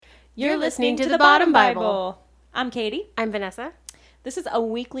You're listening to The Bottom Bible. I'm Katie. I'm Vanessa. This is a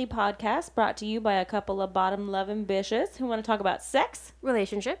weekly podcast brought to you by a couple of bottom-loving bitches who want to talk about sex,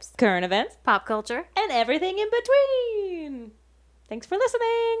 Relationships, current events, pop culture, and everything in between. Thanks for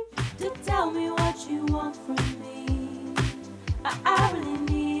listening. To tell me what you want from me. I really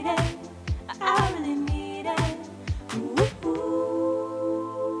need it. I really need it.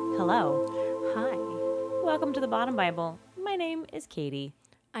 Ooh. Hello. Hi. Welcome to The Bottom Bible. My name is Katie.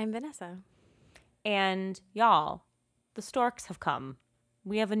 I'm Vanessa. And y'all, the storks have come.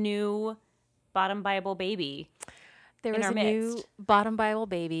 We have a new Bottom Bible baby. There in is our a new midst. Bottom Bible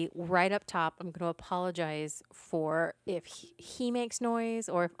baby right up top. I'm going to apologize for if he makes noise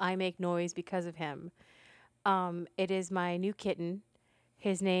or if I make noise because of him. It is my new kitten.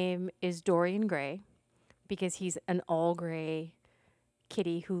 His name is Dorian Gray because he's an all gray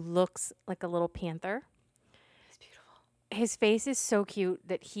kitty who looks like a little panther. His face is so cute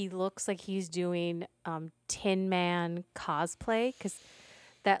that he looks like he's doing Tin Man cosplay because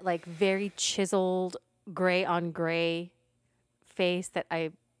that like very chiseled gray on gray face that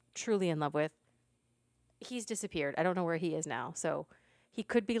I truly in love with. He's disappeared. I don't know where he is now. So he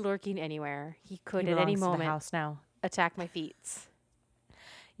could be lurking anywhere. He could He at any belongs to the moment house now. attack my feet.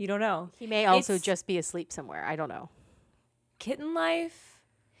 You don't know. He may also It's- just be asleep somewhere. I don't know. Kitten life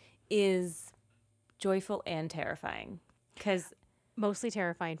is joyful and terrifying because Mostly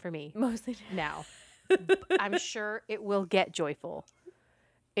terrifying for me mostly now. I'm sure it will get joyful.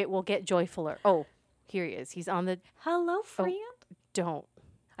 It will get joyfuler. Oh, here he is. He's on the hello friend. don't.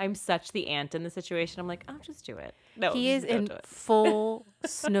 I'm such the aunt in the situation. I'm like, oh, just do it. No, He is just don't in do it. full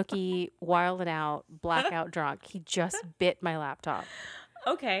Snooki, wilding out, blackout drunk. He just bit my laptop.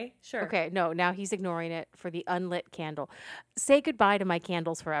 Okay, sure. Okay, no, now he's ignoring it for the unlit candle. Say goodbye to my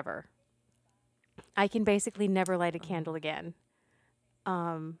candles forever. I can basically never light a candle again,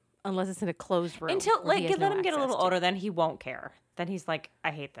 unless it's in a closed room. Until where he like has let no him get a access little to. older, then he won't care. Then he's like,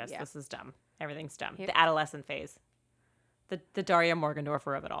 I hate this. Yeah. This is dumb. Everything's dumb. Here- The adolescent phase. The Daria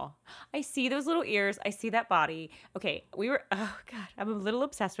Morgendorfer of it all. I see those little ears. I see that body. Okay, oh God, I'm a little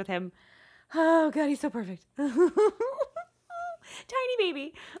obsessed with him. Oh God, he's so perfect. Tiny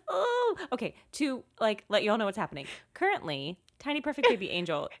baby. Oh, okay. To like let you all know what's happening. Currently, tiny perfect baby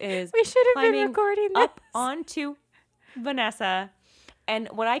angel is We should have been climbing recording up this. onto Vanessa. And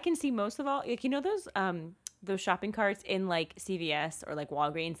what I can see most of all, like, you know those shopping carts in like CVS or like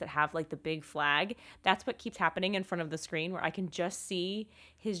Walgreens that have like the big flag? That's what keeps happening in front of the screen where I can just see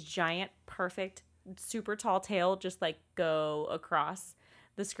his giant, perfect, super tall tail just like go across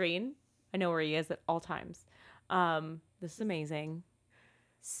the screen. I know where he is at all times. This is amazing.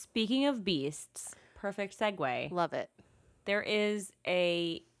 Speaking of beasts, perfect segue. Love it. There is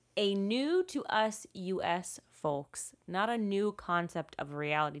a new to us US folks, not a new concept of a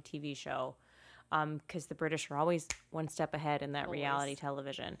reality TV show, because the British are always one step ahead in that reality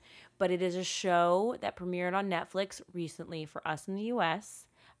television. But it is a show that premiered on Netflix recently for us in the US,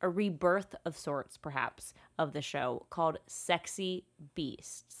 a rebirth of sorts, perhaps, of the show called Sexy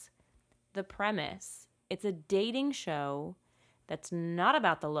Beasts. The premise, it's a dating show that's not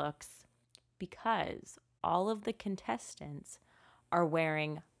about the looks because all of the contestants are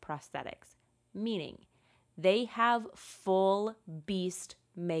wearing prosthetics, meaning they have full beast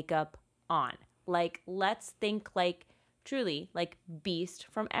makeup on. Like, let's think like truly like Beast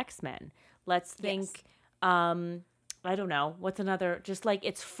from X-Men. Let's think, I don't know, what's another, just like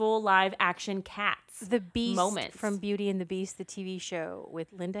it's full live action cats. The Beast moments. from Beauty and the Beast, the TV show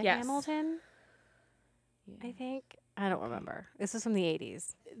with Linda Yes. Hamilton. I think. I don't remember. This is from the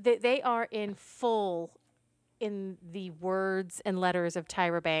 80s. They are in full, in the words and letters of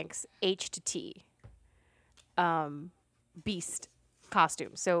Tyra Banks, H to T, Beast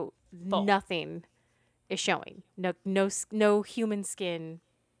costume. So Full. nothing is showing. No human skin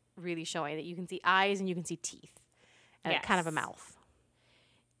really showing. That you can see eyes and you can see teeth and kind of a Yes. mouth.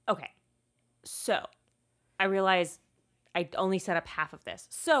 Okay. So I realize I only set up half of this.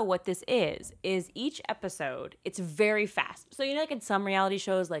 So what this is each episode, it's very fast. So, you know, like in some reality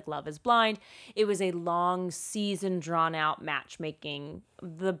shows like Love is Blind, it was a long season drawn out matchmaking.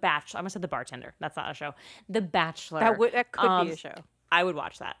 The Bachelor, I almost said The Bartender. That's not a show. The Bachelor. That could be a show. I would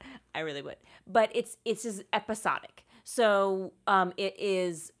watch that. I really would. But it's just episodic. So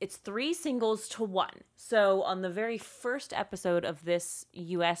it's 3 singles to 1. So on the very first episode of this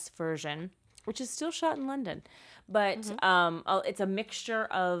US version, which is still shot in London, but it's a mixture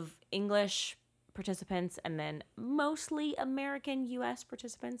of English participants and then mostly American US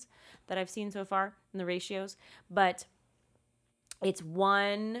participants that I've seen so far in the ratios. But it's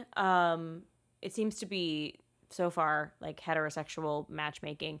one, it seems to be so far, like heterosexual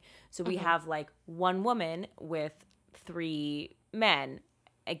matchmaking. So we have like one woman with 3 men.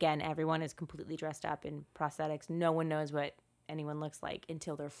 Again, everyone is completely dressed up in prosthetics. No one knows what anyone looks like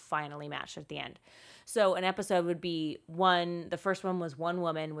until they're finally matched at the end. So an episode would be the first one was one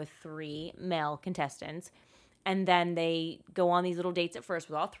woman with 3 male contestants. And then they go on these little dates at first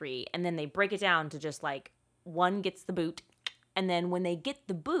with all 3. And then they break it down to just like one gets the boot. And then when they get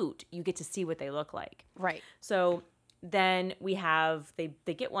the boot, you get to see what they look like. Right. So then we have, they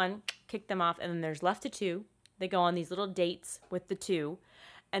get one, kick them off. And then there's left to 2. They go on these little dates with the 2.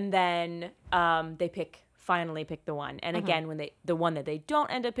 And then they finally pick the one. And again, when the one that they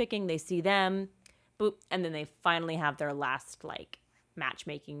don't end up picking, they see them, boop, and then they finally have their last like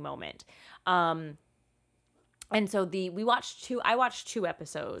matchmaking moment. And so I watched 2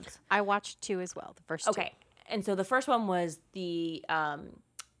 episodes. I watched 2 as well. The first 2. Okay. And so the first one was the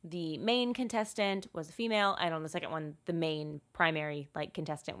main contestant was a female, and on the second one, the main primary like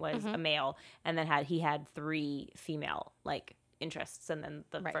contestant was a male, and then he had 3 female like interests, and then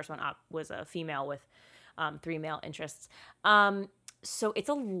the first one up was a female with 3 male interests. So it's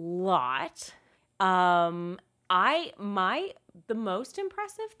a lot. The most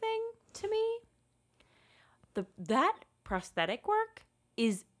impressive thing to me, that prosthetic work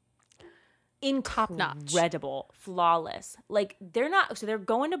is incredible, flawless. Like they're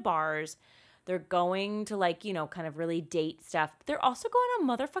going to bars, they're going to like, you know, kind of really date stuff. They're also going on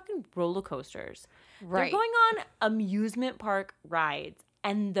motherfucking roller coasters. Right. They're going on amusement park rides,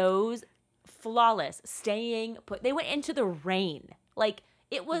 and those flawless, staying put. They went into the rain. Like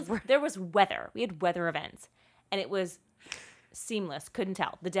there was weather. We had weather events, and it was seamless. Couldn't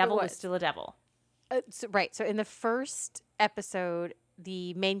tell. The devil was still a devil. So in the first episode,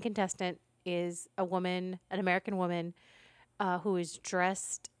 the main contestant is a woman, an American woman, who is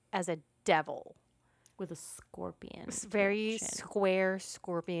dressed as a devil with a scorpion. Very square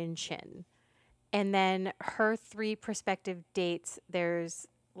scorpion chin. And then her 3 prospective dates, there's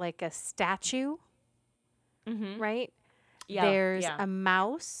like a statue, right? Yeah. There's a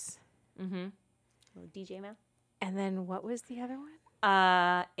mouse. Mm-hmm. Little DJ mouse. And then what was the other one?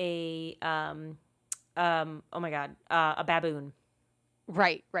 Oh my God, a baboon.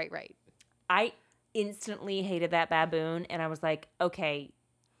 Right. I instantly hated that baboon, and I was like, okay,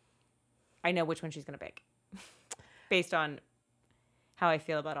 I know which one she's going to pick based on how I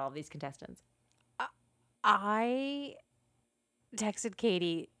feel about all of these contestants. I texted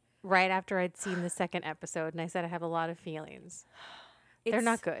Katie right after I'd seen the second episode, and I said I have a lot of feelings. They're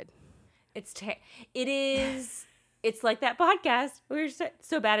not good. It is. It's like that podcast. We're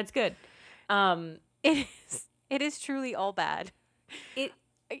so bad it's good. It is truly all bad.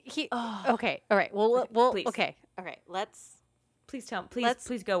 Okay. All right. Well, please. Okay. All right. Please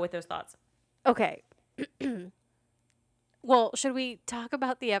go with those thoughts. Okay. Well, should we talk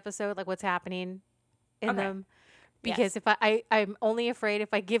about the episode, like what's happening in them? Because if I'm only afraid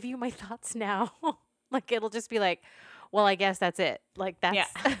if I give you my thoughts now, like it'll just be like, well, I guess that's it. Like that's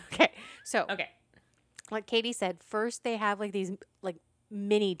okay. So like Katie said, first they have like these like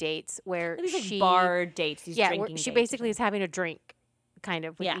mini dates where these like bar dates, these drinking where dates. She basically is having a drink, kind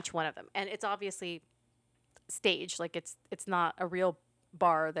of with each one of them, and it's obviously staged. Like it's not a real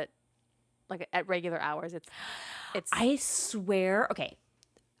bar that like at regular hours. It's. I swear. Okay.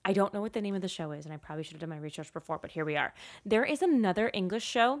 I don't know what the name of the show is, and I probably should have done my research before, but here we are. There is another English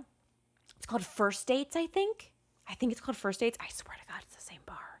show. It's called First Dates, I think. I think it's called First Dates. I swear to God, it's the same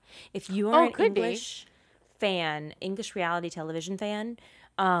bar. If you are an English fan, English reality television fan,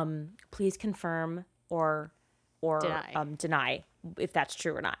 please confirm or deny if that's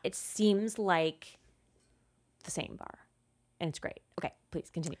true or not. It seems like the same bar, and it's great. Okay,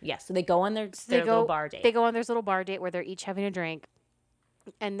 please continue. Yes, so they go on their little bar date. They go on their little bar date where they're each having a drink.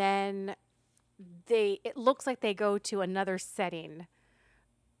 And then it looks like they go to another setting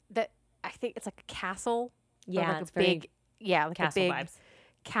that I think it's like a castle. Yeah, like it's a big, like castle a big vibes.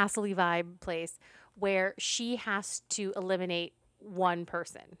 castle-y vibe place where she has to eliminate one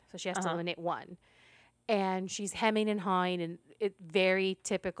person. So she has to eliminate one. And she's hemming and hawing, and it's very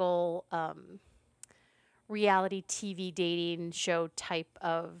typical reality TV dating show type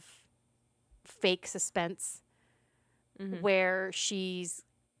of fake suspense. Where she's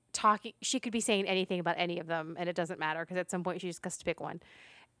talking, she could be saying anything about any of them, and it doesn't matter because at some point she just has to pick one.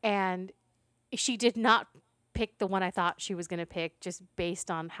 And she did not pick the one I thought she was going to pick just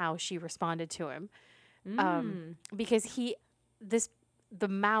based on how she responded to him. Because the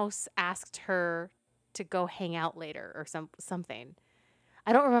mouse asked her to go hang out later or something.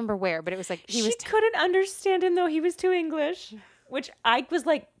 I don't remember where, but it was like She couldn't understand him though. He was too English, which I was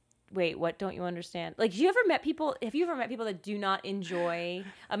like, wait, what don't you understand? Like, have you ever met people that do not enjoy,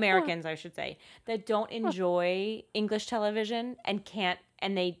 Americans, I should say, that don't enjoy English television and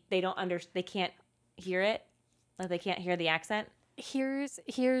they can't hear it? Like, they can't hear the accent? Here's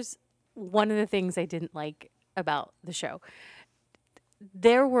one of the things I didn't like about the show.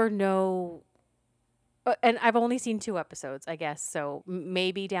 There were no and I've only seen 2 episodes, I guess, so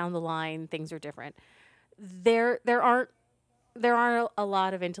maybe down the line things are different. There aren't a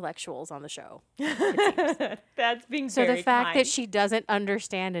lot of intellectuals on the show. That's being So very the fact kind. that she doesn't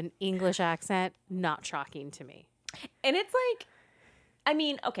understand an English accent, not shocking to me. And it's like, I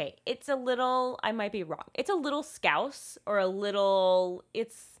mean, okay, it's a little, I might be wrong. It's a little Scouse or a little,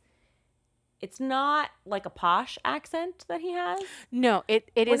 it's not like a posh accent that he has. No,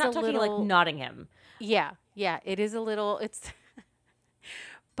 it We're is not a talking little like Nottingham. Yeah, it is a little it's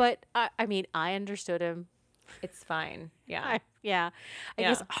but I mean, I understood him. It's fine. Yeah. I Yeah.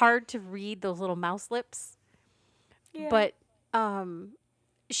 guess hard to read those little mouse lips. Yeah. But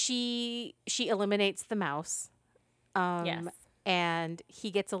she eliminates the mouse. Yes. And he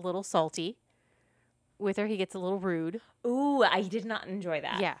gets a little salty with her. He gets a little rude. Ooh, I did not enjoy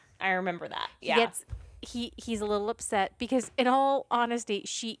that. Yeah. I remember that. He Yeah. gets he's a little upset because in all honesty,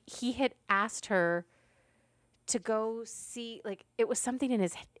 he had asked her to go see, like, it was something in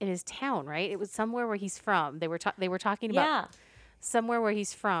his town, right? It was somewhere where he's from. They were talking about Yeah. somewhere where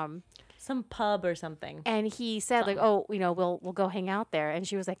he's from. Some pub or something. And he said, like, oh, we'll go hang out there. And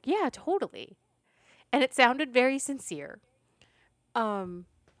she was like, yeah, totally. And it sounded very sincere. And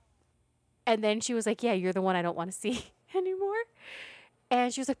then she was like, yeah, you're the one I don't want to see anymore.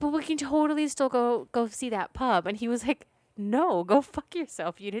 And she was like, but we can totally still go see that pub. And he was like, no, go fuck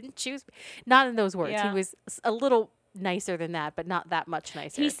yourself. You didn't choose me. Not in those words. Yeah. He was a little nicer than that, but not that much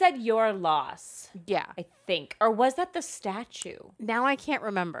nicer. He said your loss, yeah. I think. Or was that the statue? Now I can't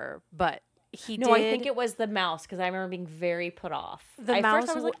remember, but he No, did. I think it was the mouse because I remember being very put off. The At mouse,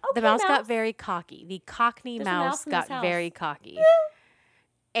 first I was like, the okay, mouse got very cocky. The Cockney There's a mouse mouse in this got house. very cocky.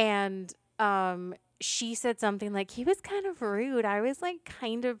 And she said something like, he was kind of rude. I was like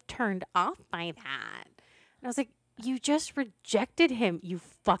kind of turned off by that. And I was like, you just rejected him, you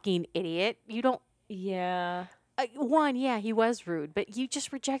fucking idiot. You don't. Yeah. One, yeah, he was rude, but you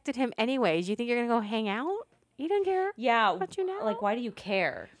just rejected him anyways. You think you're going to go hang out? You don't care? Yeah. About you now? Like, why do you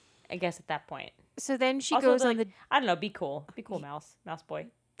care? I guess at that point. So then she Also, goes like, on the. I don't know. Be cool, mouse boy.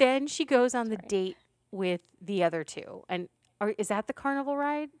 Then she goes on the date with the other two. And is that the carnival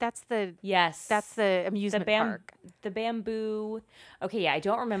ride? That's the Yes, That's the amusement park. The bamboo. Okay, yeah, I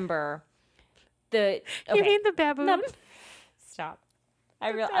don't remember the. Okay. You mean the baboon? No. Stop.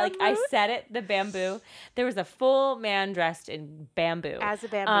 I said it. The bamboo. There was a full man dressed in bamboo As a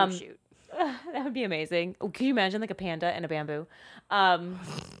bamboo shoot. That would be amazing. Oh, can you imagine like a panda and a bamboo?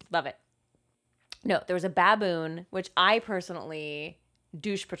 Love it. No, there was a baboon, which I personally,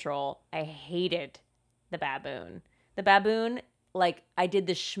 douche patrol, I hated the baboon. The baboon, like, I did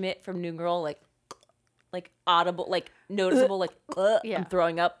the Schmidt from New Girl, like audible, like noticeable, like, Yeah. I'm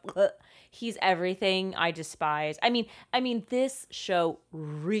throwing up. He's everything I despise. I mean, this show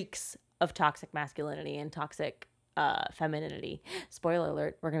reeks of toxic masculinity and toxic femininity. Spoiler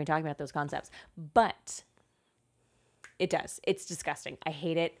alert, we're going to be talking about those concepts. But it does. It's disgusting. I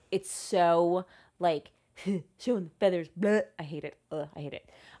hate it. It's so, like, showing the feathers. Bleh. I hate it. Ugh, I hate it.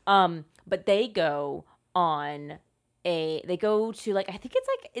 But they go to, like, I think it's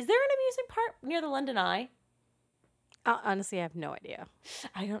like, is there an amusement park near the London Eye? Honestly, I have no idea.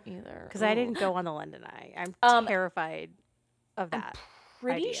 I don't either. Because I Ooh. didn't go on the London Eye. I'm terrified of that.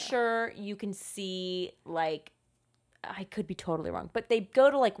 Pretty idea. sure you can see, like, I could be totally wrong, but they go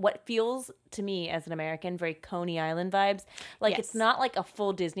to, like, what feels to me as an American very Coney Island vibes. Like, Yes. it's not like a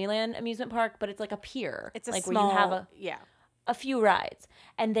full Disneyland amusement park, but it's like a pier. It's a like small, where you have a few rides,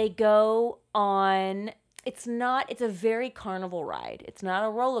 and they go on. It's a very carnival ride. It's not a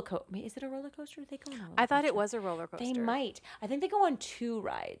roller coaster. Is it a roller coaster? Do they go on a roller I thought it coaster? was a roller coaster. They might. I think they go on 2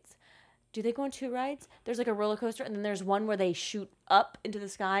 rides. Do they go on 2 rides? There's like a roller coaster, and then there's one where they shoot up into the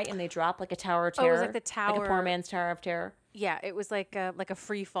sky and they drop like a Tower of Oh, it Terror. was like the like a poor tower- man's Tower of Terror. Yeah, it was like a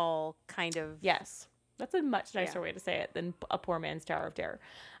free fall kind of. Yes, that's a much nicer Yeah. way to say it than a poor man's Tower of Terror.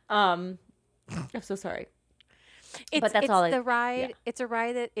 I'm so sorry. It's, that's it's all the ride. yeah. It's a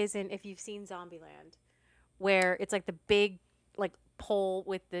ride that isn't, if you've seen Zombieland, where it's like the big like pole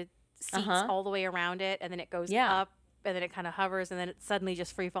with the seats Uh-huh. all the way around it, and then it goes Yeah. up, and then it kind of hovers, and then it suddenly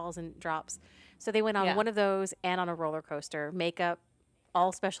just free falls and drops. So they went on Yeah. one of those and on a roller coaster. Makeup,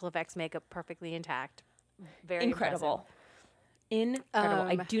 all special effects makeup perfectly intact. Very Incredible.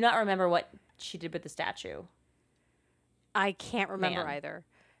 Incredible. I do not remember what she did with the statue. I can't remember Man. either.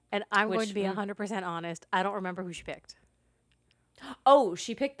 And I'm going Which to be one? 100% honest. I don't remember who she picked. Oh,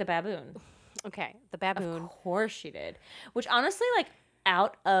 she picked the baboon. Okay, the Of baboon. course she did. Which honestly, like,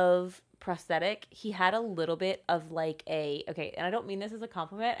 out of prosthetic, he had a little bit of like a, okay, and I don't mean this as a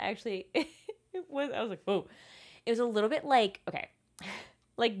compliment. Actually, I was like, whoa. It was a little bit like, okay,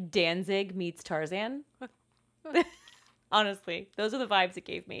 like Danzig meets Tarzan. Honestly, those are the vibes it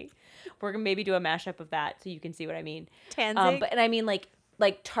gave me. We're gonna maybe do a mashup of that so you can see what I mean. Tanzig? But and I mean like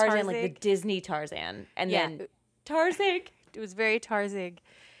Tarzan, like the Tarzig? Disney Tarzan, and Yeah. then Tarzig. It was very Tarzig.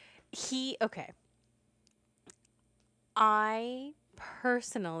 Okay. I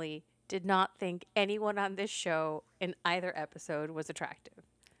personally did not think anyone on this show in either episode was attractive.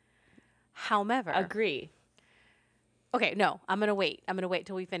 However, Agree. okay, no, I'm going to wait. I'm going to wait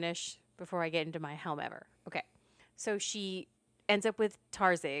till we finish before I get into my however. Okay. So she ends up with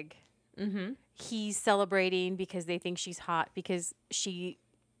Tarzig. Mm-hmm. He's celebrating because they think she's hot because she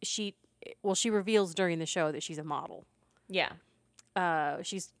reveals during the show that she's a model. Yeah.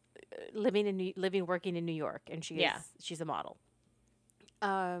 She's working in New York, and she's a model.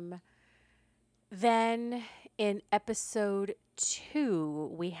 Then in episode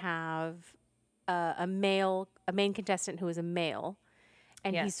 2, we have a main contestant who is a male,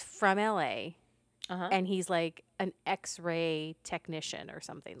 and Yes. he's from LA, Uh-huh. and he's like an X-ray technician or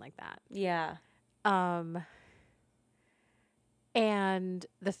something like that. Yeah. And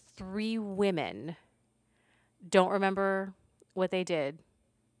the 3 women don't remember what they did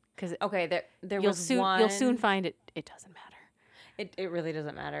because Okay, there you'll was soon one. you'll soon find it. It doesn't matter. It really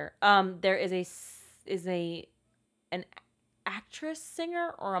doesn't matter. There is an actress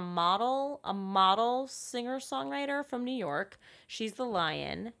singer or a model singer songwriter from New York. She's the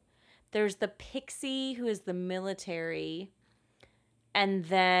lion. There's the pixie who is the military, and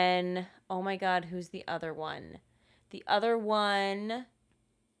then oh my god, who's the other one? The other one,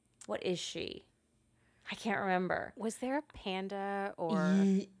 what is she? I can't remember. Was there a panda or?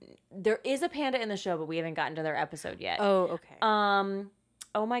 There is a panda in the show, but we haven't gotten to their episode yet. Oh, okay.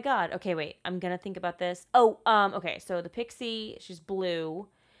 Oh my god. Okay, wait. I'm gonna think about this. Oh, okay. So the pixie, she's blue.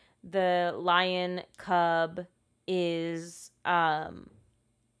 The lion cub is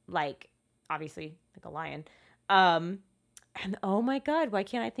like obviously like a lion. And oh my god, why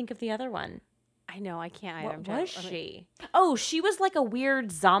can't I think of the other one? I know I can't either. What was she? Oh, she was like a weird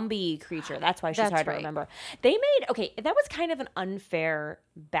zombie creature. That's why she's That's hard right. to remember. They made, okay, that was kind of an unfair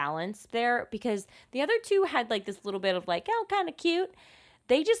balance there because the other two had like this little bit of like, oh, kind of cute.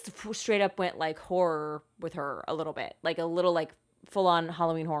 They just straight up went like horror with her a little bit, like a little like full on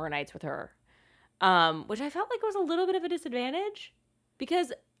Halloween Horror Nights with her, which I felt like was a little bit of a disadvantage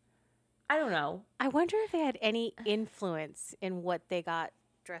because I don't know. I wonder if they had any influence in what they got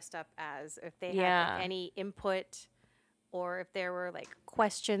dressed up as, if they had Yeah. like, any input, or if there were like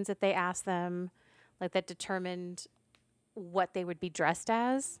questions that they asked them, like that determined what they would be dressed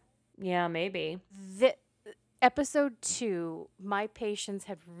as. Yeah, maybe. The episode 2, my patience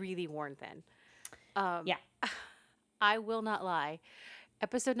had really worn thin. Yeah. I will not lie.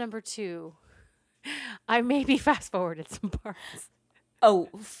 Episode number 2, I maybe fast forwarded some parts. Oh,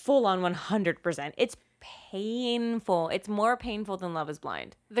 full on 100%. It's painful. It's more painful than Love is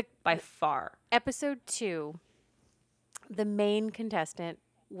Blind by far. Episode 2, the main contestant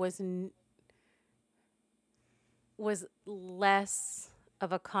was less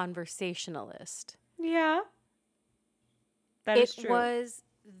of a conversationalist. Yeah. That is It true. was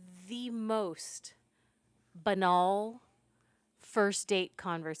the most banal first date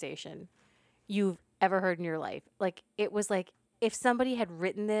conversation you've ever heard in your life. Like, it was like if somebody had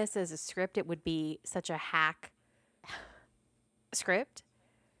written this as a script, it would be such a hack script.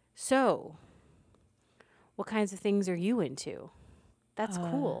 So, what kinds of things are you into? That's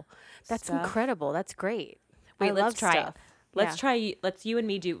cool. That's stuff. incredible. That's great. Wait, I let's love try stuff. it. Let's Yeah. try. Let's you and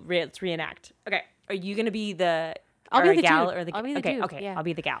me do. Let's reenact. Okay. Are you gonna be the? I'll or be a the gal dude. or the? I'll be the okay. dude, Okay. yeah. I'll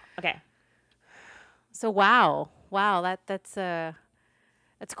be the gal. Okay. So wow, that's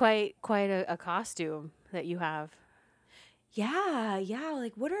quite a costume that you have. Yeah. Yeah.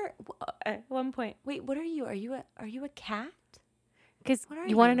 Like, what are? At one point, wait. What are you? Are you a cat? Because What are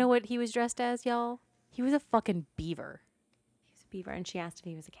you want to you? know what he was dressed as, y'all? He was a fucking beaver. He's a beaver, and she asked if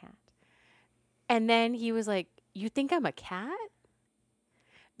he was a cat. And then he was like, "You think I'm a cat?"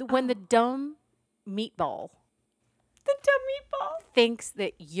 When the dumb meatball The dumb meatball. thinks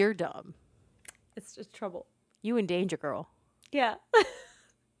that you're dumb, It's just trouble. you in danger, girl. Yeah.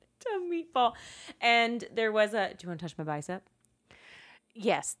 Dumb meatball. And there was a. Do you want to touch my bicep?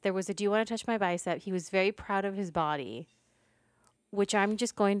 Yes, there was a "Do you want to touch my bicep?" He was very proud of his body, which I'm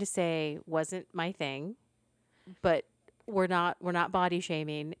just going to say wasn't my thing. But we're not body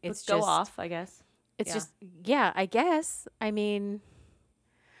shaming. It's Go just off, I guess. It's Yeah. just yeah, I guess. I mean,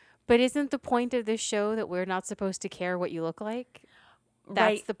 but isn't the point of this show that we're not supposed to care what you look like? That's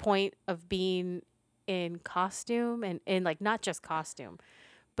Right. the point of being in costume and in like not just costume,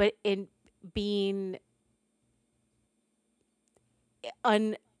 but in being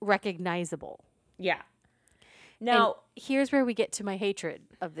unrecognizable. Yeah. And Now, here's where we get to my hatred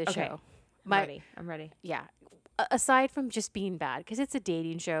of this Okay. show. I'm ready. Yeah. Aside from just being bad, because it's a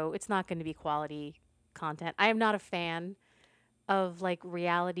dating show, it's not going to be quality content. I am not a fan of like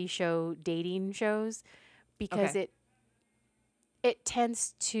reality show dating shows because Okay. it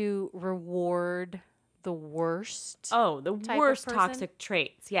tends to reward the worst. Oh, the type of worst person? toxic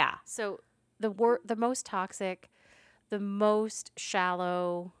traits. Yeah. So the most toxic, the most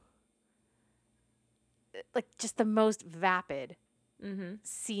shallow, like just the most vapid Mm-hmm.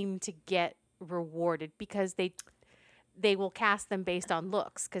 seem to get rewarded because they will cast them based on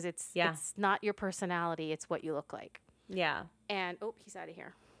looks because it's not your personality, it's what you look like. Yeah. And oh, he's out of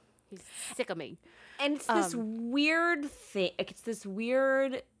here. He's sick of me. And it's this weird thing. Like, it's this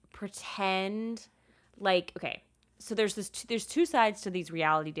weird pretend. Like, okay, so there's two sides to these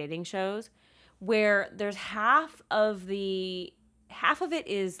reality dating shows, where there's half of it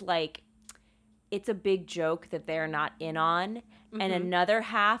is like it's a big joke that they're not in on, and another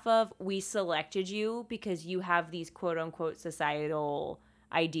half of we selected you because you have these quote unquote societal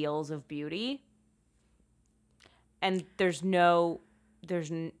ideals of beauty, and there's no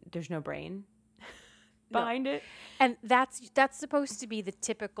brain behind it. And that's supposed to be the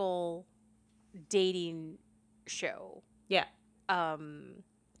typical dating show. Yeah.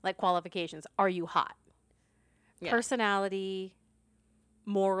 Like qualifications. Are you hot? Yeah. Personality,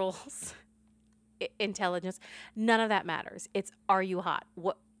 morals, intelligence, none of that matters. It's are you hot?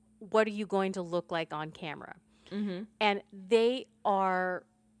 What are you going to look like on camera? Mm-hmm. And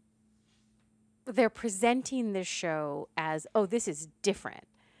they're presenting this show as, oh, this is different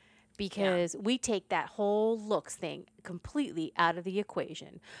because we take that whole looks thing completely out of the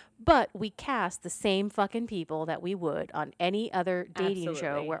equation, but we cast the same fucking people that we would on any other dating show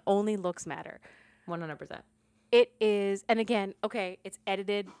Absolutely. where only looks matter. 100%. It is, and again, okay, it's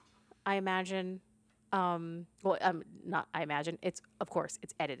edited, I imagine. Not I imagine. It's, of course,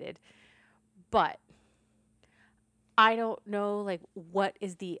 it's edited. But I don't know, like, what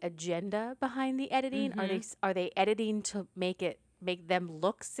is the agenda behind the editing? Are they editing to make them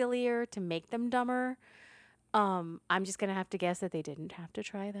look sillier, to make them dumber? I'm just gonna have to guess that they didn't have to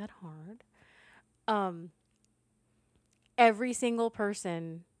try that hard. Every single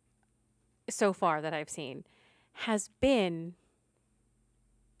person so far that I've seen has been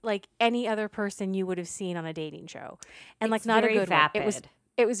like any other person you would have seen on a dating show, and like It's not a very good vapid. one.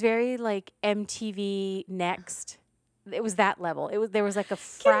 It was very like MTV Next. It was that level. There was like a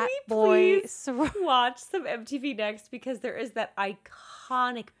frat boy. Watch some MTV Next, because there is that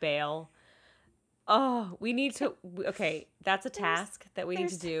iconic Bale. Oh, we need to. Okay, that's a task that we need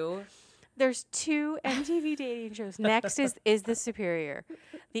to do. There's two MTV dating shows. Next is the superior.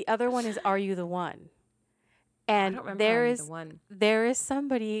 The other one is Are You the One? And I don't remember there Are You is the One. there is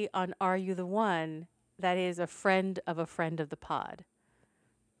somebody on Are You the One that is a friend of the pod.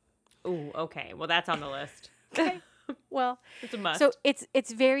 Ooh, okay. Well, that's on the list. Okay. Well, It's a must. so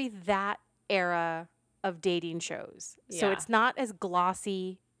it's very that era of dating shows. So Yeah. it's not as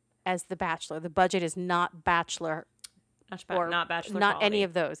glossy as The Bachelor. The budget is not Bachelor or not Bachelor not quality. any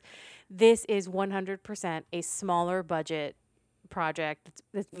of those. This is 100% a smaller budget project.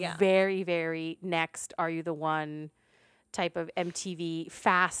 It's Yeah. very, very Next, Are You the One type of MTV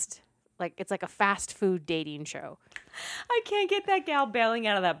fast, like it's like a fast food dating show. I can't get that gal bailing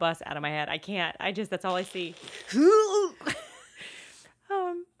out of that bus out of my head. I can't. That's all I see.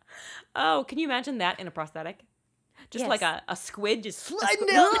 Oh, can you imagine that in a prosthetic? Just like Yes. a squid just sliding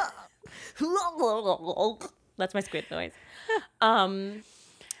down. That's my squid noise.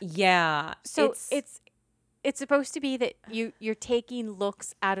 Yeah. So it's supposed to be that you're taking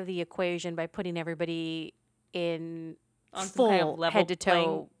looks out of the equation by putting everybody in on some full kind of level head to playing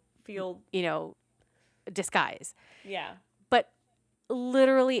toe, field. disguise. Yeah. But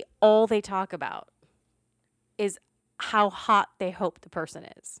literally all they talk about is how hot they hope the person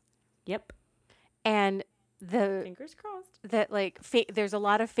is. Yep. And Fingers crossed. that like there's a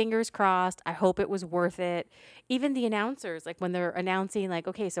lot of fingers crossed. I hope it was worth it. Even the announcers, like when they're announcing like,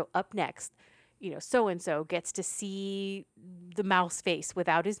 okay, so up next, so and so gets to see the mouse face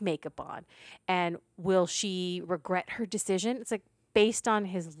without his makeup on, and will she regret her decision? It's like based on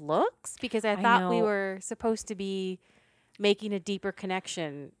his looks, because I thought we know. were supposed to be making a deeper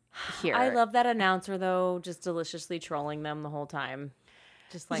connection here. I love that announcer though, just deliciously trolling them the whole time.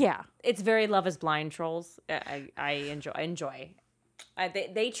 Just like Yeah. it's very Love Is Blind trolls. I enjoy.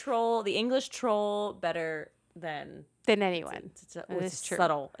 They troll the English troll better than anyone. it's That is true.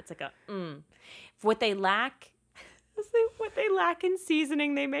 subtle. It's like a what they lack. What they lack in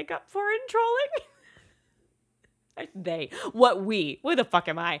seasoning, they make up for in trolling. What the fuck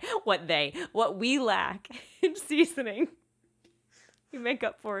am I? What we lack in seasoning, we make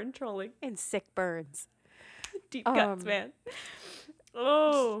up for in trolling. And sick burns. Deep cuts, man.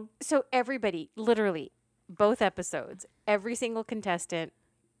 Oh. So everybody, literally, both episodes, every single contestant,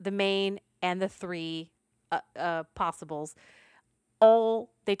 the main and the three possibles,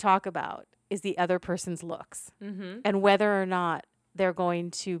 all they talk about is the other person's looks and whether or not they're going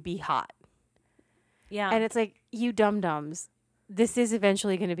to be hot. Yeah. And it's like, you dum-dums, this is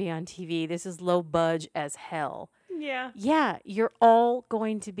eventually going to be on TV. This is low budge as hell. Yeah. Yeah, you're all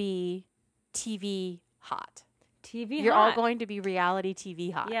going to be TV hot. You're all going to be reality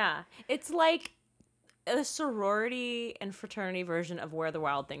TV hot. Yeah. It's like a sorority and fraternity version of Where the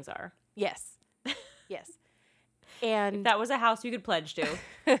Wild Things Are. Yes. Yes. And If that was a house you could pledge to.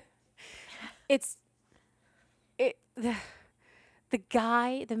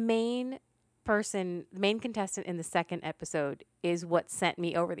 the main person, the main contestant in the second episode is what sent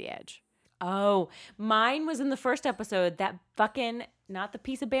me over the edge. Oh, mine was in the first episode. That fucking, not the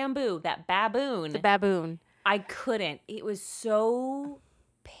piece of bamboo, that baboon. The baboon. I couldn't. It was so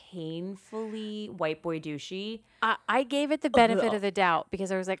painfully white boy douchey. I gave it the benefit of the doubt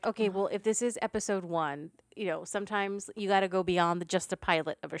because I was like, okay, well, if this is episode 1, sometimes you got to go beyond just a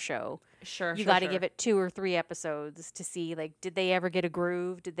pilot of a show. Sure, You got to give it 2 or 3 episodes to see, like, did they ever get a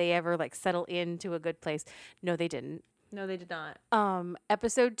groove? Did they ever, like, settle into a good place? No, they didn't. No, they did not.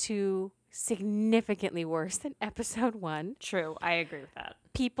 Episode 2, significantly worse than episode 1. True. I agree with that.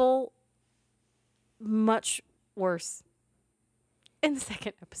 People, much worse in the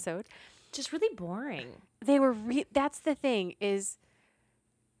second episode. Just really boring. They were that's the thing, is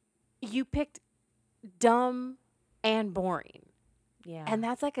you picked dumb and boring. Yeah. And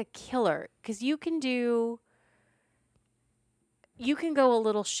that's like a killer, because you can go a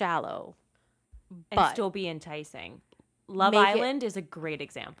little shallow, and but still be enticing. Love Make it- Island is a great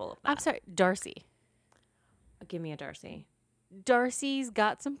example of that. I'm sorry, Darcy. Give me a Darcy. Darcy's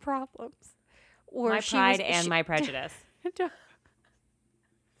got some problems. Or My pride and my prejudice.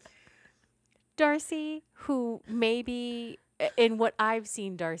 Darcy, who maybe in what I've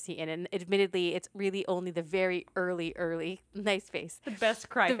seen Darcy in, and admittedly, it's really only the very early, nice face. The best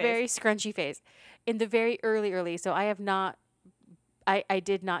cry The face. very scrunchy face. In the very early, so I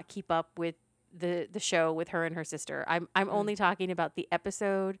did not keep up with the show with her and her sister. I'm only talking about the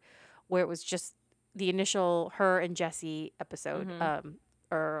episode where it was just the initial her and Jesse episode,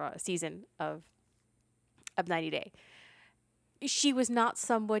 season of 90 Day. She was not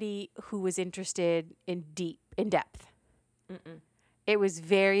somebody who was interested in depth. Mm-mm. It was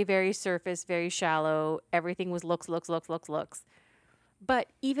very, very surface, very shallow. Everything was looks. But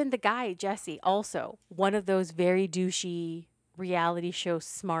even the guy, Jesse, also one of those very douchey reality show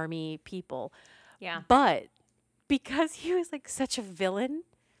smarmy people. Yeah. But because he was like such a villain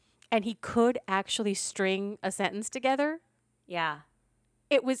and he could actually string a sentence together, Yeah.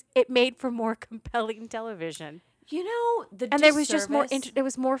 it made for more compelling television. And There was just more there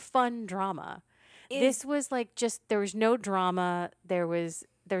was more fun drama. This was like just, there was no drama, there's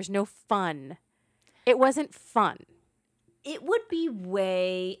no fun. It wasn't fun. It would be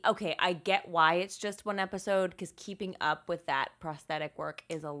okay, I get why it's just one episode, because keeping up with that prosthetic work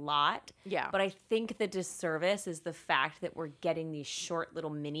is a lot. Yeah. But I think the disservice is the fact that we're getting these short little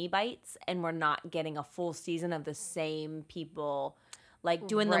mini bites and we're not getting a full season of the same people. Like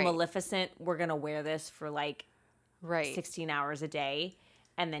doing Right. the Maleficent, we're going to wear this for like Right. 16 hours a day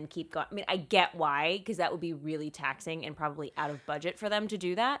and then keep going. I mean, I get why, because that would be really taxing and probably out of budget for them to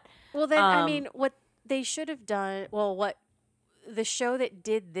do that. Well, then, I mean, what they should have done, what the show that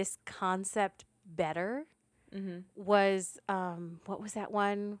did this concept better was, what was that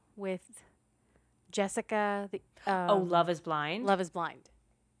one with Jessica? Love is Blind? Love is Blind.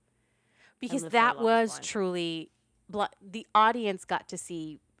 Because live for that Love is was Blind. truly, the audience got to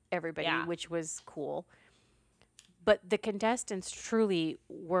see everybody, Yeah. which was cool. But the contestants truly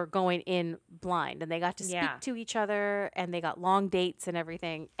were going in blind, and they got to speak Yeah. to each other, and they got long dates and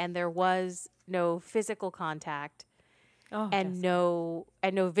everything, and there was no physical contact and no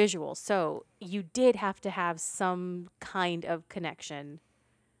visual. So you did have to have some kind of connection.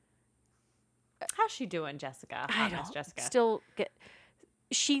 How's she doing, Jessica? I Hot Miss don't Jessica. still get.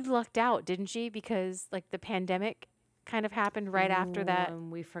 She lucked out, didn't she? Because like the pandemic kind of happened right after that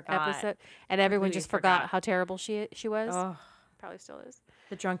and we forgot. episode, and everyone Completely just forgot forgot. how terrible she was. Oh, Probably still is.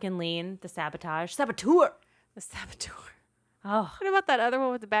 the drunken lean, the saboteur. The saboteur. Oh, What about that other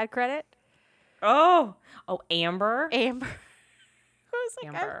one with the bad credit? oh, Amber. Amber. I was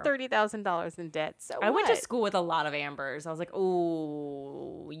like, I Amber. have $30,000 in debt. So I went to what? school with a lot of Ambers. I was like,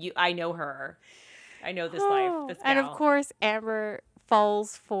 oh, I know her. I know this life. This gal. And of course, Amber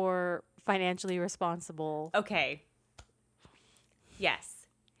falls for financially responsible. Okay. Yes.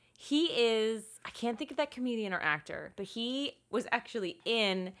 He is, I can't think of that comedian or actor, but he was actually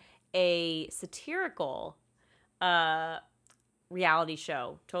in a satirical reality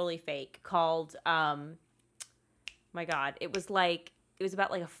show, totally fake, called my God, it was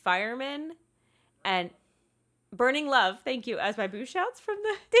about like a fireman and Burning Love. Thank you. As my boo shouts from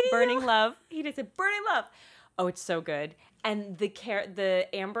the Burning Love. He just said Burning Love. Oh, it's so good. And the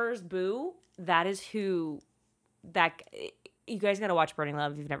Amber's boo, that is who that you guys got to watch Burning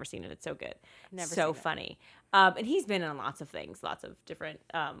Love if you've never seen it. It's so good. Never so seen it. funny. And he's been in lots of things, lots of different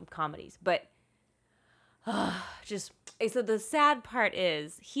comedies, but so the sad part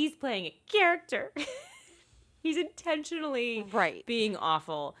is he's playing a character. He's intentionally Right. being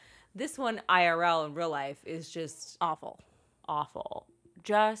awful. This one, IRL in real life, is just Awful. awful.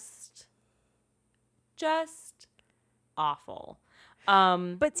 Just awful.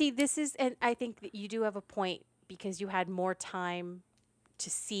 But see, this is, and I think that you do have a point because you had more time to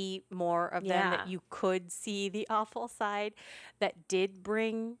see more of them, Yeah. that you could see the awful side that did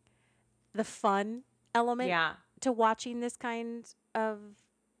bring the fun element Yeah. to watching this kind of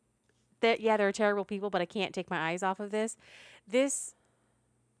that. Yeah, they're terrible people, but I can't take my eyes off of this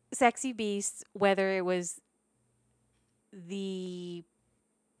Sexy Beast, whether it was the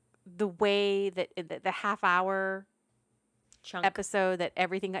way that the half hour Chunk. episode, that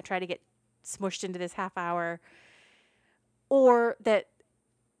everything got tried to get smushed into this half hour, or that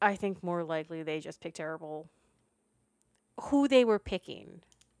I think more likely they just picked terrible. Who they were picking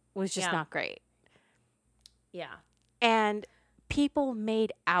was just Yeah. not great. Yeah. And people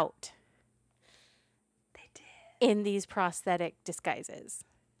made out. They did. In these prosthetic disguises.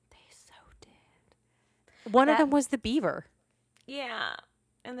 They so did. One of That- them was the beaver. Yeah.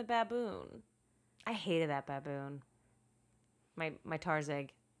 And the baboon. I hated that baboon. My Tarzeg.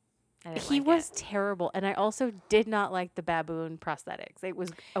 I didn't He like was it. terrible, and I also did not like the baboon prosthetics. It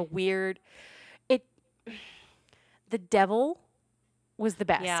was a weird. The devil was the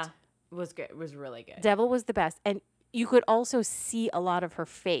best. Yeah. It was good. It was really good. Devil was the best, and you could also see a lot of her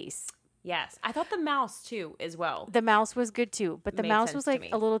face. Yes. I thought the mouse too as well. The mouse was good too, but the Made mouse sense was to like me.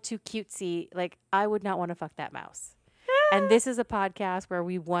 a little too cutesy. Like, I would not want to fuck that mouse. And this is a podcast where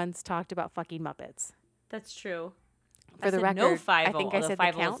we once talked about fucking Muppets. That's true. For the said no record, Fievel, I think I although said the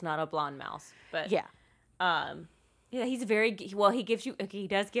Fievel count. is not a blonde mouse, but Yeah. yeah, he's very well. He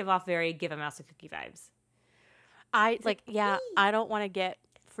does give off very give a mouse a cookie vibes. I don't want to get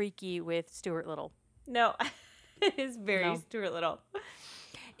freaky with Stuart Little. No, it is very No. Stuart Little.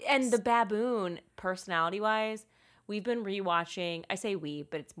 And the baboon, personality wise, we've been rewatching. I say we,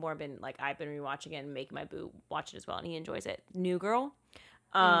 but it's more been like I've been rewatching it and making my boo watch it as well, and he enjoys it. New Girl,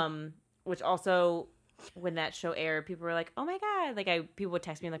 which also when that show aired, people were like, "Oh my god!" Like people would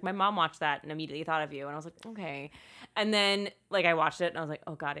text me like, "My mom watched that and immediately thought of you," and I was like, "Okay." And then like I watched it and I was like,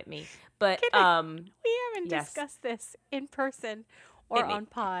 "Oh god, it me." But We haven't Yes. discussed this in person or Hit me. on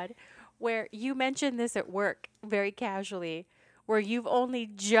pod, where you mentioned this at work very casually, where you've only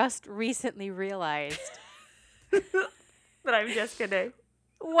just recently realized but I'm just gonna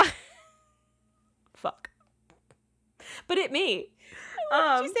what fuck. But it me.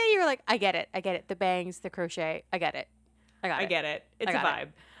 did you say? You were like, I get it. The bangs, the crochet, I get it. I get it. It's a got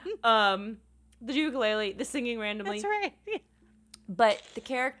vibe. The ukulele, the singing randomly. That's right. But the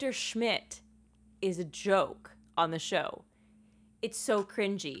character Schmidt is a joke on the show. It's so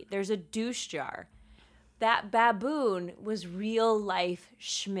cringy. There's a douche jar. That baboon was real life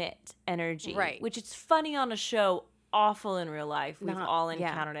Schmidt energy. Right. Which it's funny on a show, awful in real life. We've Not- all yeah.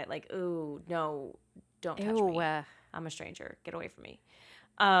 encountered it. Like, ooh, no, don't touch Ew. me. I'm a stranger. Get away from me.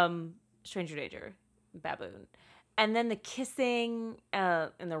 Stranger danger. Baboon. And then the kissing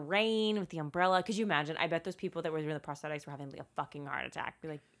in the rain with the umbrella. Could you imagine? I bet those people that were doing the prosthetics were having like a fucking heart attack. Be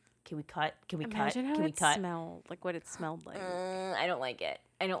like, can we cut? Can we Imagine cut? how Can we it cut? smelled, like what it smelled like. I don't like it.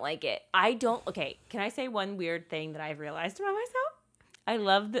 Okay, can I say one weird thing that I've realized about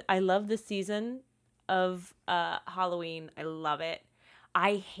myself? I love the season of Halloween. I love it.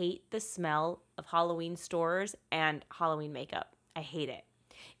 I hate the smell of Halloween stores and Halloween makeup. I hate it.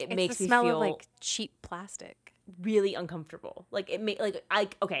 It It's makes the me smell feel of like cheap plastic. really uncomfortable. Like it make like I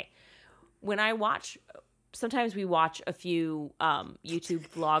okay. When I watch sometimes we watch a few YouTube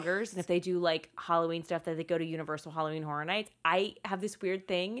vloggers, and if they do like Halloween stuff, that they go to Universal Halloween Horror Nights. I have this weird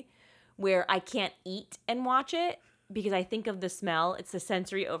thing where I can't eat and watch it because I think of the smell. It's the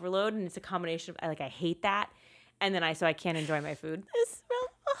sensory overload, and it's a combination of I hate that, and then I can't enjoy my food. The smell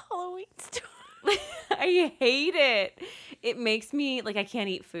of a Halloween store. I hate it. It makes me I can't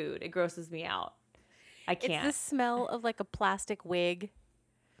eat food. It grosses me out. I can't. It's the smell of like a plastic wig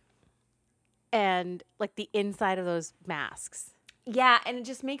and like the inside of those masks. Yeah, and it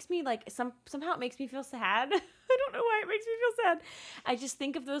just makes me somehow it makes me feel sad. I don't know why it makes me feel sad. I just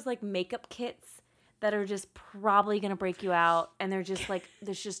think of those makeup kits that are just probably gonna break you out, and they're just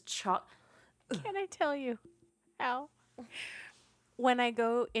there's just chalk. Can I tell you how? When I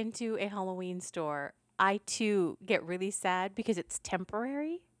go into a Halloween store, I too get really sad because it's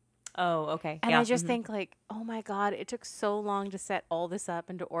temporary. Oh, okay. And yeah. I just think oh my God, it took so long to set all this up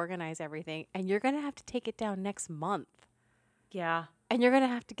and to organize everything. And you're going to have to take it down next month. yeah, And you're going to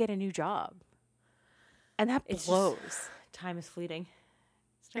have to get a new job. And that It's just- blows. time is fleeting.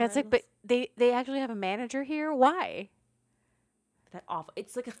 And it's but they actually have a manager here. Why? that awful.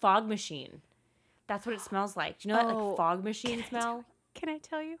 It's like a fog machine. That's what it smells like. Do you know that Oh, fog machine smell? Can I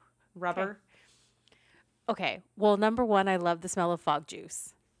tell you? Rubber. Okay. Well, number one, I love the smell of fog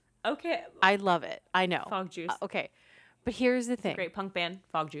juice. Okay. I love it. I know. Fog juice. Okay. But here's the thing. Great punk band.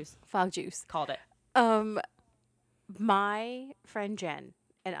 Fog juice. Fog juice. Called it. My friend Jen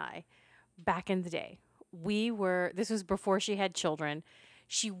and I, back in the day, this was before she had children.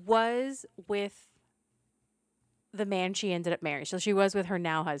 She was with the man she ended up marrying. So she was with her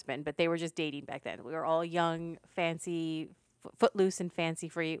now husband, but they were just dating back then. We were all young, fancy, footloose and fancy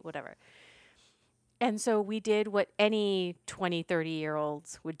free, whatever. And so we did what any 20,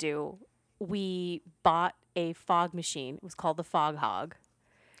 30-year-olds would do. We bought a fog machine. It was called the Fog Hog.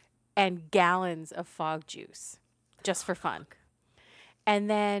 And gallons of fog juice just for fun. And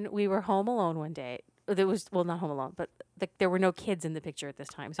then we were home alone one day. There was, well, not home alone, but there were no kids in the picture at this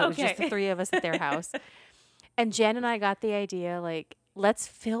time. So it was just the three of us at their house. And Jen and I got the idea, let's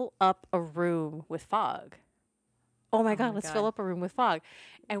fill up a room with fog. Oh my God, let's fill up a room with fog.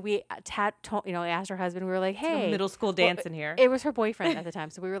 And we asked her husband, we were like, hey. Middle school dance in here. It was her boyfriend at the time.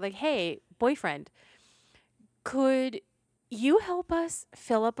 So we were like, hey, boyfriend, could you help us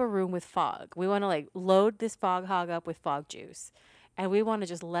fill up a room with fog? We want to load this Fog Hog up with fog juice. And we want to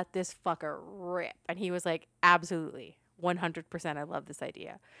just let this fucker rip. And he was like, absolutely, 100%. I love this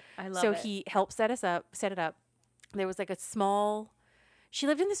idea. I love so it. he helped set it up. There was she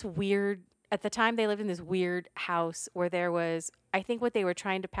lived in this weird, at the time they lived in this weird house where there was, I think what they were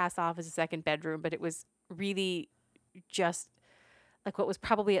trying to pass off as a second bedroom, but it was really just what was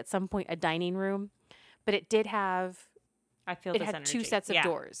probably at some point a dining room. But it did have, I feel it this had energy. two sets of Yeah.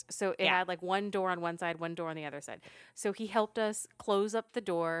 doors. So it had one door on one side, one door on the other side. So he helped us close up the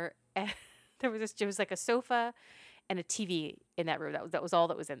door, and there was a sofa and a TV in that room. That was all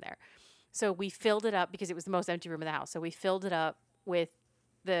that was in there. So we filled it up because it was the most empty room in the house. So we filled it up with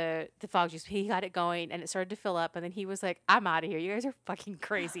the fog juice. He got it going and it started to fill up. And then he was like, I'm out of here. You guys are fucking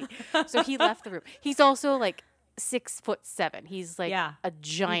crazy. So he left the room. He's also 6'7". He's a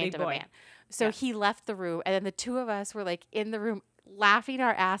giant big of a boy. man. So he left the room. And then the two of us were in the room laughing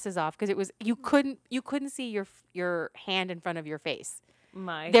our asses off because it was, you couldn't see your hand in front of your face.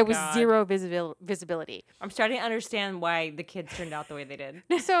 There was God. zero visibility. I'm starting to understand why the kids turned out the way they did.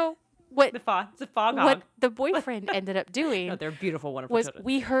 So what It's a fog hog. what the boyfriend ended up doing No, they're beautiful, wonderful was children.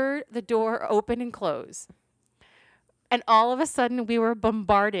 we heard the door open and close. And all of a sudden we were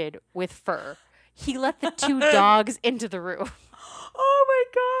bombarded with fur. He let the two dogs into the room Oh my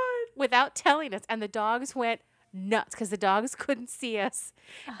God. without telling us. And the dogs went nuts because the dogs couldn't see us.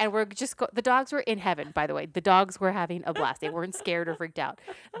 And we're just the dogs were in heaven, by the way. The dogs were having a blast. They weren't scared or freaked out.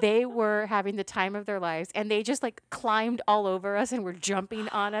 They were having the time of their lives. And they just climbed all over us and were jumping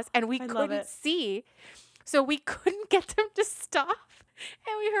on us. And we love couldn't it. see. So we couldn't get them to stop.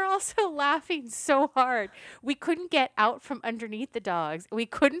 And we were also laughing so hard. We couldn't get out from underneath the dogs. We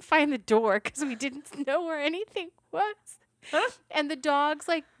couldn't find the door because we didn't know where anything was. And the dogs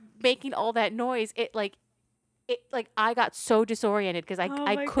making all that noise, I got so disoriented because I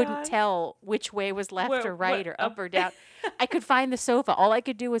my couldn't God. tell which way was left Where- or right what- or up or down. I could find the sofa. All I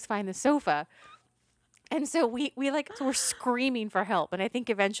could do was find the sofa. And so we were screaming for help. And I think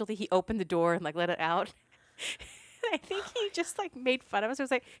eventually he opened the door and let it out. I think he just made fun of us. It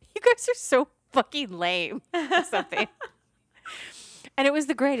was you guys are so fucking lame or something. And it was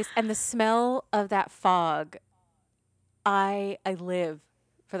the greatest. And the smell of that fog, I live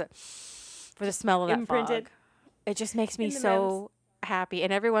for the smell of that Imprinted fog. It just makes me in the so happy.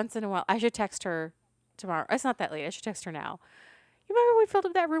 And every once in a while, I should text her tomorrow. It's not that late. I should text her now. You remember we filled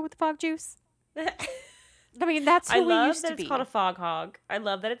up that room with the fog juice? I mean, that's who I we love used that to it's be. called a fog hog. I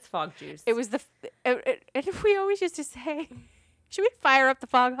love that it's fog juice. It was and we always used to say, should we fire up the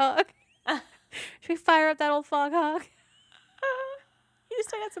fog hog? Should we fire up that old fog hog? You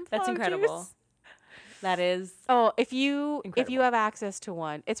just got some That's fog incredible. juice. That is. Oh, if you Incredible. have access to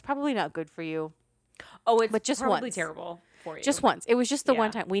one, it's probably not good for you. Oh, it's But just probably once. terrible for you. Just once. It was just the one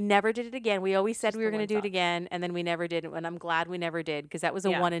Yeah. time. We never did it again. We always said Just we were the going to one do it time. again, and then we never did it. And I'm glad we never did because that was a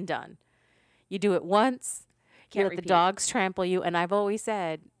Yeah. one and done. You do it once, you Can't let the repeat. dogs trample you. And I've always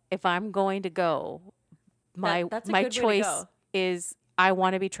said, if I'm going to go, That's a my good way to choice go. is I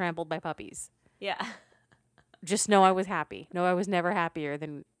want to be trampled by puppies. Yeah. Just know I was happy. No, I was never happier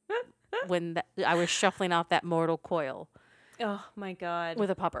than when I was shuffling off that mortal coil Oh my God. with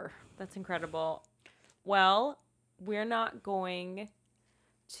a pupper. That's incredible. Well, we're not going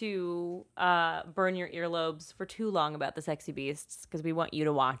to burn your earlobes for too long about the Sexy Beasts because we want you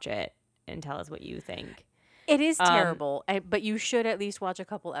to watch it and tell us what you think. It is terrible, but you should at least watch a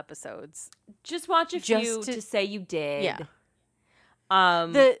couple episodes. Just watch a Just few to- to say you did. Yeah.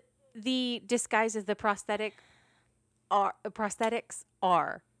 The disguises, the prosthetics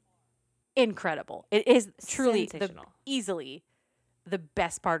are incredible. It is truly Sensational. easily the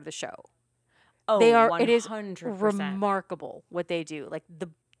best part of the show. Oh, They are. It is 100%. remarkable what they do. Like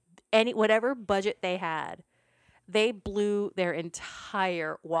whatever budget they had, they blew their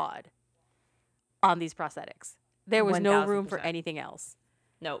entire wad on these prosthetics. There was no room for 1000%. anything else.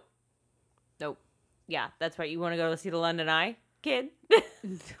 Nope. Yeah, that's right. You want to go see the London Eye, kid?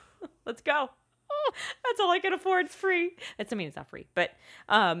 Let's go. That's all I can afford. It's free. It's not free, but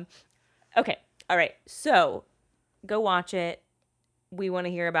okay. All right. So go watch it. We want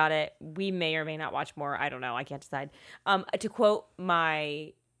to hear about it. We may or may not watch more. I don't know. I can't decide. To quote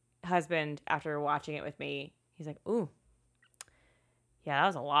my husband after watching it with me, he's like, "Ooh, yeah, that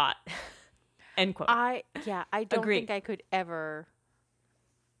was a lot." End quote. I don't Agreed. think I could ever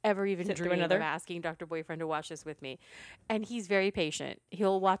even Sit through dream another? of asking Dr. Boyfriend to watch this with me. And he's very patient.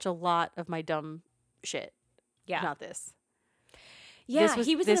 He'll watch a lot of my dumb shit. Yeah. Not this. Yeah, this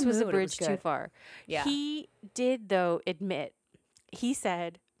he was this in a was mood. a It bridge too good. far. Yeah. He did though admit. He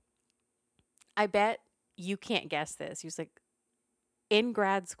said, "I bet you can't guess this." He was like, in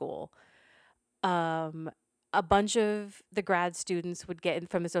grad school, a bunch of the grad students would get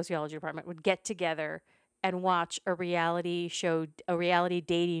from the sociology department would get together and watch a reality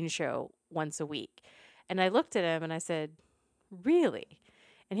dating show once a week. And I looked at him and I said, "Really?"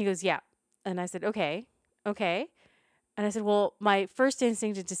 And he goes, "Yeah." And I said, "Okay. And I said, "Well, my first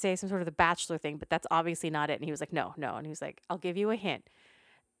instinct is to say some sort of the Bachelor thing, but that's obviously not it." And he was like, No. And he was like, "I'll give you a hint."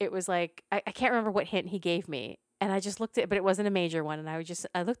 It was like, I can't remember what hint he gave me. And I just looked at it, but it wasn't a major one. And I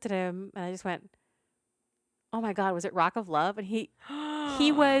looked at him and I just went, "Oh my God, was it Rock of Love?" And he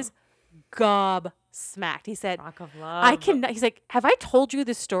was gobsmacked. He said, Rock of Love. "I cannot." He's like, "Have I told you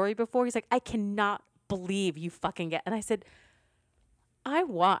this story before?" He's like, "I cannot believe you fucking get." And I said, "I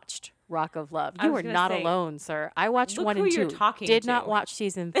watched Rock of Love. I You was are gonna not say, alone, sir. I watched look 1 who and 2. you're talking Did not to." watch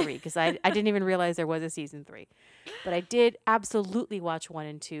season 3 because I didn't even realize there was a season 3. But I did absolutely watch 1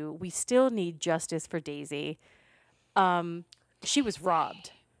 and 2. We still need justice for Daisy. She was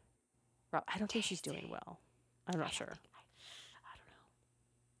robbed. I don't think she's doing well. I'm not sure.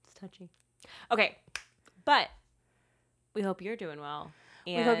 It's touchy. Okay, but we hope you're doing well.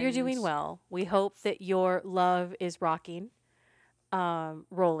 We hope you're doing And well. We hope that your love is rocking,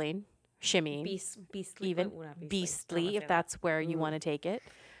 rolling, shimmying, beastly, even well, not I don't beastly, wanna if say that. that's where you want to take it.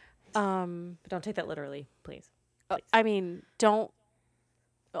 But don't take that literally, please. I mean, don't.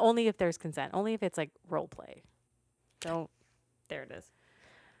 Only if there's consent. Only if it's like role play. Don't. There it is.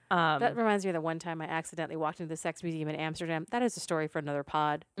 That reminds me of the one time I accidentally walked into the sex museum in Amsterdam. That is a story for another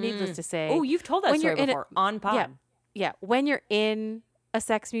pod. Needless to say. Oh, you've told that when you're story in it- before on pod. Yeah. When you're in a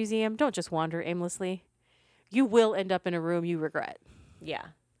sex museum, don't just wander aimlessly. You will end up in a room you regret. Yeah.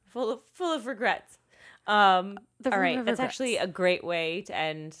 Full of regrets. The All room right. of That's actually regrets. a great way to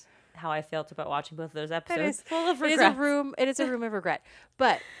end how I felt about watching both of those episodes. is- Full of It regrets. is a room of regret,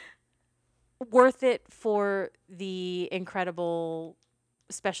 but worth it for the incredible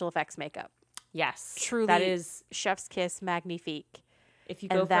special effects makeup. Yes. Truly, That is, chef's kiss, magnifique. if you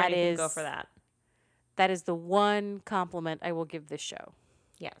and go for that anything, go is- for that. That is the one compliment I will give this show.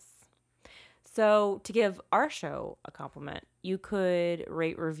 Yes. So to give our show a compliment, you could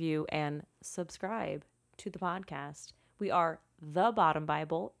rate, review, and subscribe to the podcast. We are The Bottom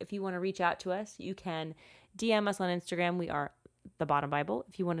Bible. If you want to reach out to us, you can DM us on Instagram. We are The Bottom Bible.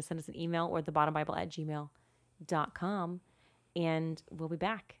 If you want to send us an email, or thebottombible@gmail.com. And we'll be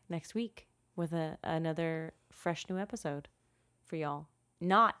back next week. with another fresh new episode for y'all.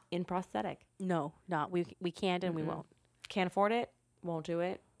 Not in prosthetic. No, not. We can't and we won't. Can't afford it. Won't do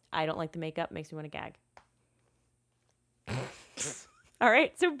it. I don't like the makeup. Makes me want to gag. All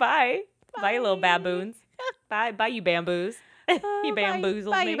right. So bye. Bye, you little baboons. Bye, you bamboos. You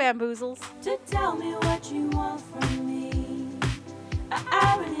bamboozled Bye, me. you bamboozles. To tell me what you